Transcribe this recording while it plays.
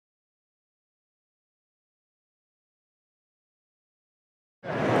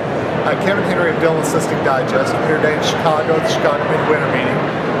Kevin Henry of Dental Assisting Digest. We're here today in Chicago at the Chicago Midwinter meeting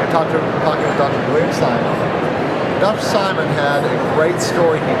and talking with Dr. William Simon. Dr. Simon had a great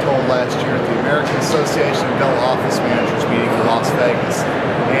story he told last year at the American Association of Dental Office Managers meeting in Las Vegas.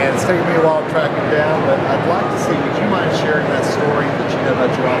 And it's taken me a while to track him down, but I'd like to see, would you mind sharing that story that you had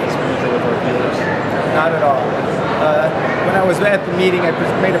about your office manager with our viewers? Not at all. When I was at the meeting, I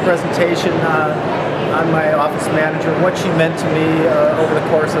made a presentation on my office manager, what she meant to me over the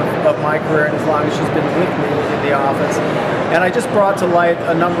course of my career and as long as she's been with me in the office. And I just brought to light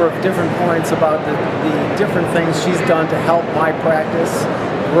a number of different points about the different things she's done to help my practice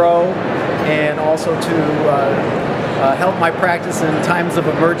grow and also to help my practice in times of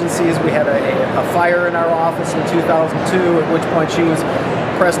emergencies. We had a fire in our office in 2002, at which point she was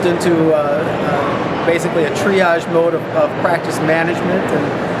pressed into basically a triage mode of practice management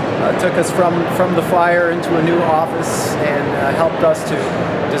and took us from the fire into a new office and helped us to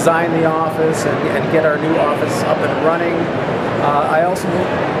design the office and get our new office up and running. I also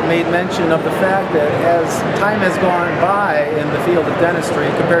made mention of the fact that as time has gone by in the field of dentistry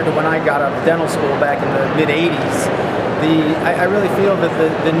compared to when I got out of dental school back in the mid-80s, I really feel that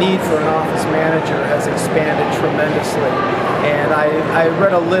the need for an office manager has expanded tremendously. And I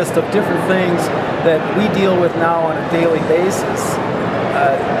read a list of different things that we deal with now on a daily basis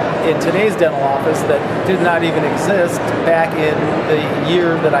in today's dental office that did not even exist back in the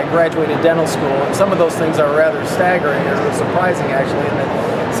year that I graduated dental school. And some of those things are rather staggering or surprising actually, in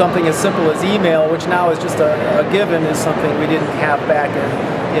that something as simple as email, which now is just a given, is something we didn't have back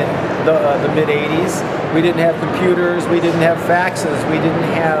in the mid-80s. We didn't have computers, we didn't have faxes, we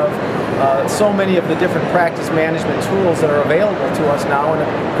didn't have so many of the different practice management tools that are available to us now. And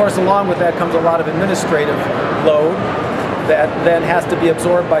of course, along with that comes a lot of administrative load that then has to be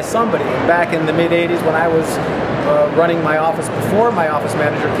absorbed by somebody. Back in the mid-80s when I was running my office before my office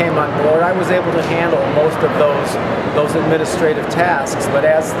manager came on board, I was able to handle most of those administrative tasks. But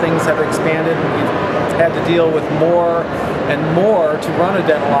as things have expanded and we've had to deal with more and more to run a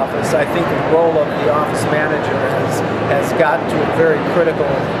dental office, I think the role of the office manager has gotten to a very critical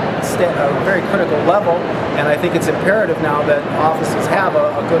level, and I think it's imperative now that offices have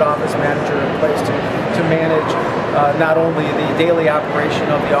a good office manager in place to manage not only the daily operation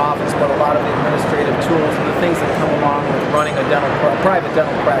of the office, but a lot of the administrative tools and the things that come along with running a private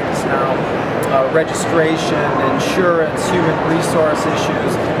dental practice now. Registration, insurance, human resource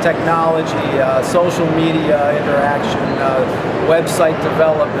issues, technology, social media interaction, website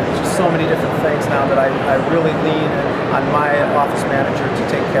development, just so many different things now that I really lean on my office manager to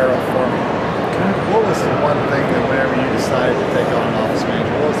take care of for me. What was the one thing that whenever you decided to take on an office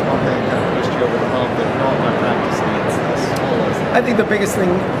manager, what was the one thing that kind of pushed you over the hump that, no, my practice needs this? What was that? I think the biggest thing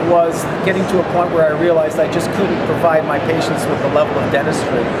was getting to a point where I realized I just couldn't provide my patients with the level of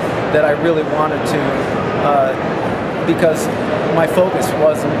dentistry that I really wanted to, because my focus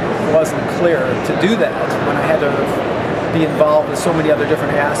wasn't clear to do that when I had to be involved with so many other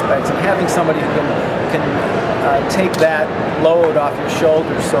different aspects. And having somebody who can take that load off your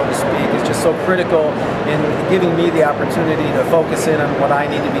shoulders, so to speak, is just so critical in giving me the opportunity to focus in on what I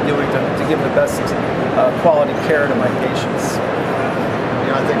need to be doing to give the best quality care to my patients.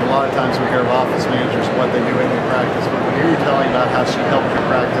 You know, I think a lot of times we hear of office managers and what they do in their practice, but when you were telling about how she helped your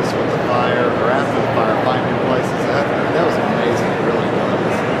practice with the fire or after the fire, find new places, that was amazing. It really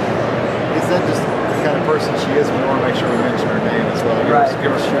was. Is that just the kind of person she is? We want to make sure we mention her name as well.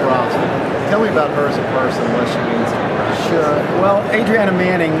 Give her some props. Tell me about her as a person, what she means to your practice. Sure. Well, Adriana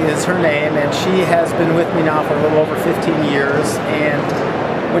Manning is her name, and she has been with me now for a little over 15 years. And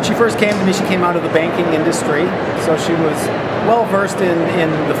when she first came to me, she came out of the banking industry, so she was well versed in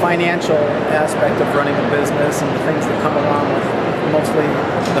the financial aspect of running a business and the things that come along with mostly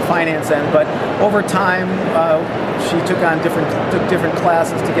the finance end. But over time, she took different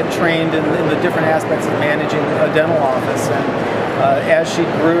classes to get trained in the different aspects of managing a dental office. And as she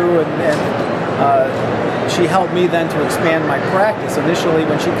grew she helped me then to expand my practice. Initially,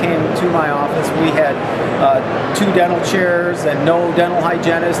 when she came to my office, we had 2 dental chairs and no dental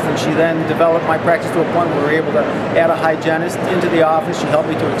hygienist, and she then developed my practice to a point where we were able to add a hygienist into the office. She helped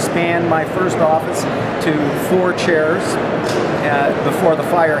me to expand my first office to 4 chairs before the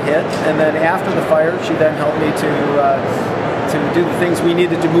fire hit, and then after the fire, she then helped me to do the things we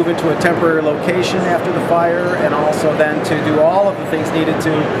needed to move into a temporary location after the fire, and also then to do all of the things needed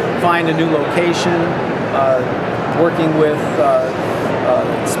to find a new location, working with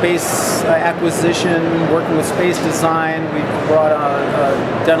space acquisition, working with space design. We brought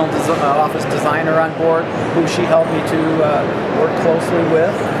a dental office designer on board who she helped me to work closely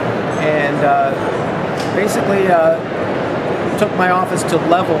with, and basically took my office to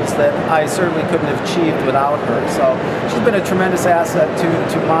levels that I certainly couldn't have achieved without her. So she's been a tremendous asset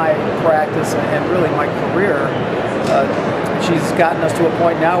to my practice and really my career. She's gotten us to a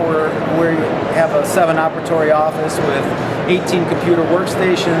point now where we have a 7-operatory office with 18 computer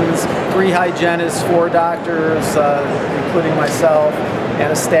workstations, 3 hygienists, 4 doctors, including myself,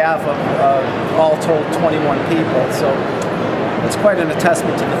 and a staff of all told 21 people. So it's quite an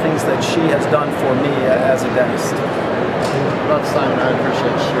attestment to the things that she has done for me as a dentist. Dr. Simon, I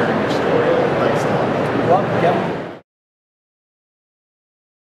appreciate sharing your story. Thanks a lot. You're welcome, Kevin.